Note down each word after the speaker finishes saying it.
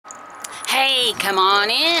Hey, come on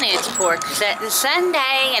in. It's Porch Settin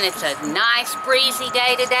Sunday, and it's a nice breezy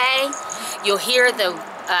day today. You'll hear the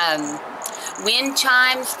wind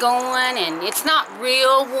chimes going, and it's not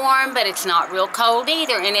real warm, but it's not real cold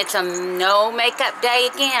either. And it's a no makeup day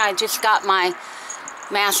again. I just got my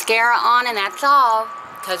mascara on, and that's all,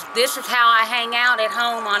 because this is how I hang out at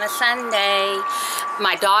home on a Sunday.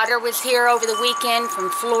 My daughter was here over the weekend from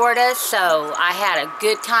Florida, so I had a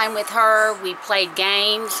good time with her. We played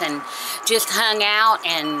games and just hung out.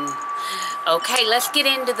 And okay, let's get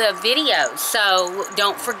into the video. So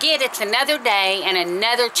don't forget, it's another day and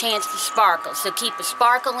another chance to sparkle. So keep a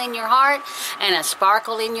sparkle in your heart and a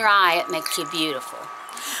sparkle in your eye. It makes you beautiful.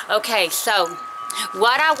 Okay, so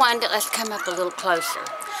what I wanted to, let's come up a little closer.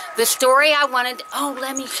 The story I wanted, oh,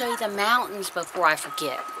 let me show you the mountains before I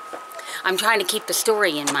forget. I'm trying to keep the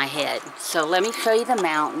story in my head. So let me show you the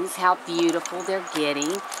mountains, how beautiful they're getting.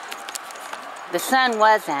 The sun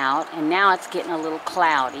was out, and now it's getting a little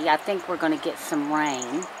cloudy. I think we're going to get some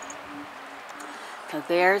rain. So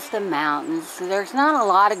there's the mountains. There's not a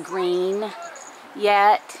lot of green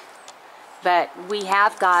yet, but we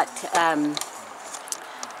have got,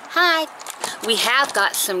 we have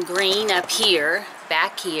got some green up here,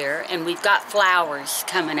 back here, and we've got flowers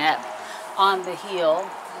coming up on the hill.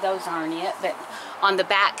 Those aren't it, but on the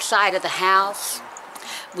back side of the house,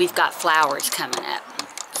 we've got flowers coming up.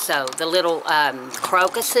 So the little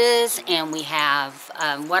crocuses, and we have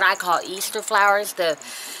what I call Easter flowers,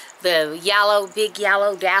 the yellow, big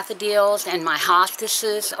yellow daffodils, and my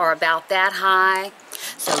hostesses are about that high.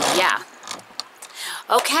 So yeah.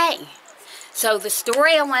 Okay. So the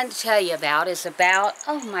story I wanted to tell you about is about,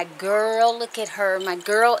 oh, my girl, look at her. My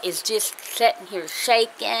girl is just sitting here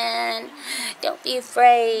shaking. Don't be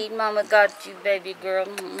afraid. Mama got you, baby girl.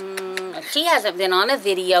 She hasn't been on a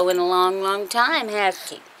video in a long, long time, has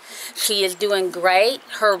she? She is doing great.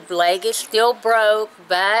 Her leg is still broke,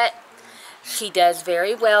 but she does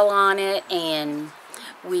very well on it, and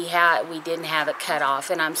we didn't have it cut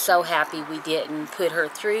off, and I'm so happy we didn't put her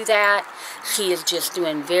through that. She is just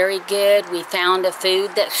doing very good. We found a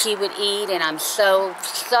food that she would eat, and I'm so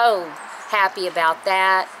happy about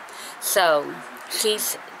that. So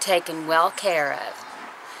she's taken well care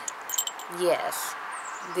of. Yes,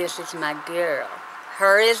 this is my girl.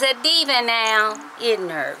 Her is a diva now, isn't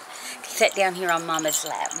her? Sit down here on Mama's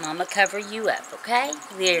lap. Mama cover you up, okay?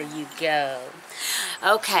 There you go.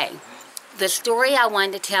 Okay. The story I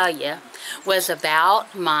wanted to tell you was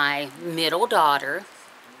about my middle daughter.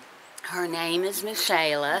 Her name is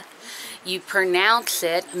Michaela. You pronounce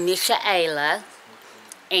it Michaela,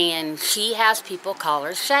 and she has people call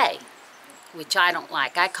her Shay, which I don't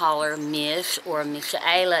like. I call her Mish or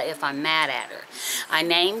Michaela if I'm mad at her. I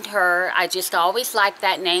named her, I just always liked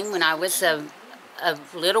that name when I was a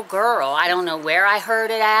little girl. I don't know where I heard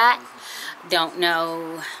it at. Don't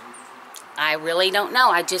know. I really don't know.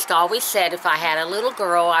 I just always said if I had a little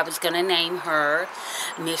girl, I was going to name her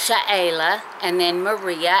Michaela and then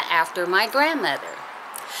Maria after my grandmother.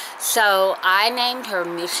 So I named her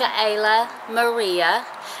Michaela Maria,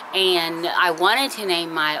 and I wanted to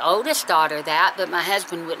name my oldest daughter that, but my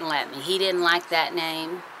husband wouldn't let me. He didn't like that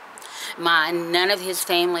name. None of his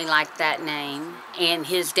family liked that name, and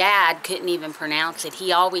his dad couldn't even pronounce it.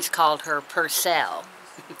 He always called her Purcell.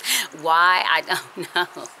 Why? I don't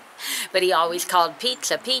know. But he always called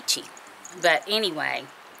pizza Peachy. But anyway,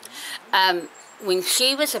 when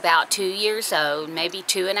she was about 2 years old, maybe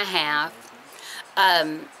 2.5,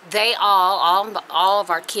 they all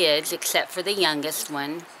of our kids, except for the youngest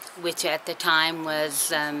one, which at the time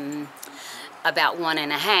was about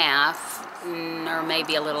 1.5, or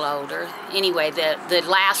maybe a little older. Anyway, the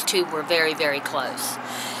last two were very, very close.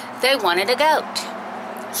 They wanted a goat.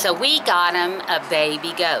 So we got them a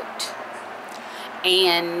baby goat.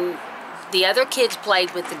 And the other kids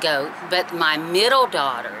played with the goat, but my middle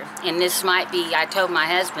daughter, and this might be, I told my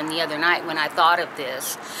husband the other night when I thought of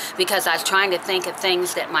this, because I was trying to think of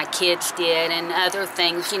things that my kids did and other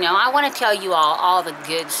things. You know, I want to tell you all the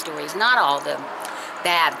good stories, not all the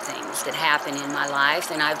bad things that happen in my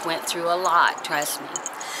life, and I've went through a lot, trust me.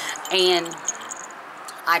 And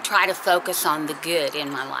I try to focus on the good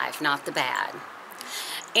in my life, not the bad.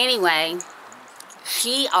 Anyway,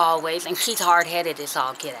 she always, and she's hard-headed as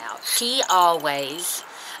all get out, she always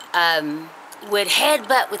would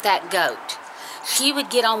headbutt with that goat. She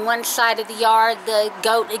would get on one side of the yard, the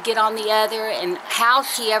goat would get on the other, and how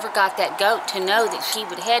she ever got that goat to know that she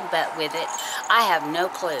would headbutt with it, I have no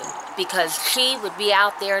clue. Because she would be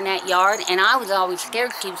out there in that yard, and I was always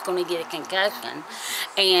scared she was going to get a concussion.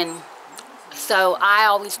 And so I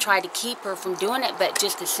always tried to keep her from doing it, but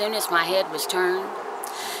just as soon as my head was turned,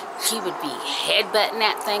 she would be headbutting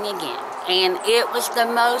that thing again. And it was the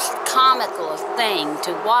most comical thing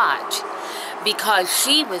to watch, because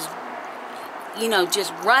she was, you know,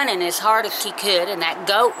 just running as hard as she could, and that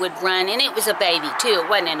goat would run, and it was a baby too, it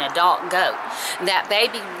wasn't an adult goat. That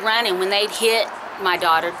baby running, when they'd hit, my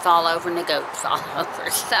daughter'd fall over and the goat would fall over.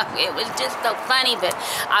 So it was just so funny, but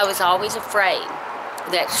I was always afraid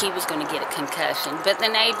that she was going to get a concussion. But the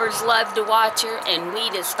neighbors loved to watch her, and we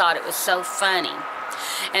just thought it was so funny.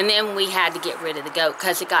 And then we had to get rid of the goat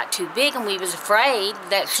because it got too big, and we was afraid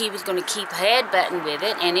that she was going to keep headbutting with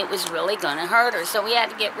it, and it was really going to hurt her. So we had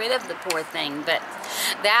to get rid of the poor thing. But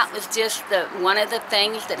that was just one of the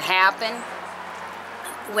things that happened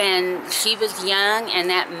when she was young, and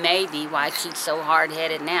that may be why she's so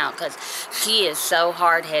hard-headed now, because she is so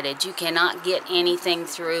hard-headed. You cannot get anything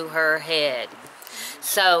through her head.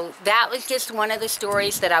 So that was just one of the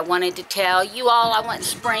stories that I wanted to tell you all. I want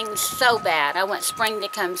spring so bad. I want spring to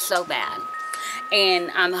come so bad. And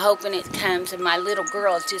I'm hoping it comes, and my little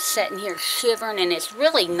girl is just sitting here shivering, and it's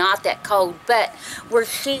really not that cold, but where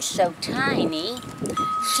she's so tiny,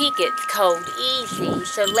 she gets cold easy.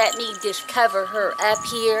 So let me just cover her up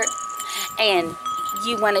here. And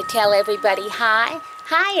you want to tell everybody hi?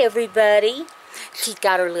 Hi, everybody. She's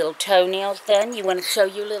got her little toenails done. You want to show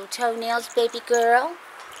your little toenails, baby girl?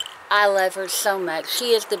 I love her so much.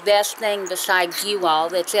 She is the best thing besides you all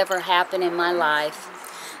that's ever happened in my life.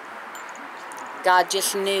 God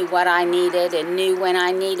just knew what I needed and knew when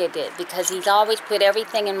I needed it, because He's always put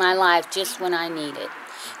everything in my life just when I need it.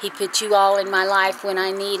 He put you all in my life when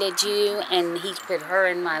I needed you, and He's put her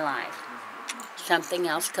in my life. Something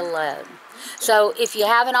else to love. So if you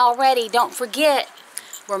haven't already, don't forget,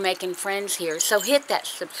 we're making friends here. So hit that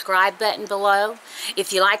subscribe button below.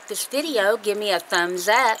 If you like this video, give me a thumbs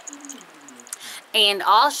up. And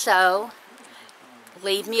also,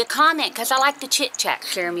 leave me a comment, because I like to chit-chat,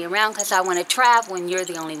 share me around, because I want to travel, and you're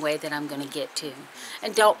the only way that I'm going to get to.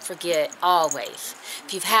 And don't forget, always,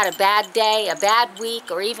 if you've had a bad day, a bad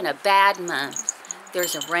week, or even a bad month,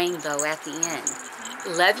 there's a rainbow at the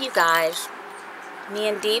end. Love you guys. Me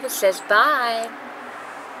and Diva says bye.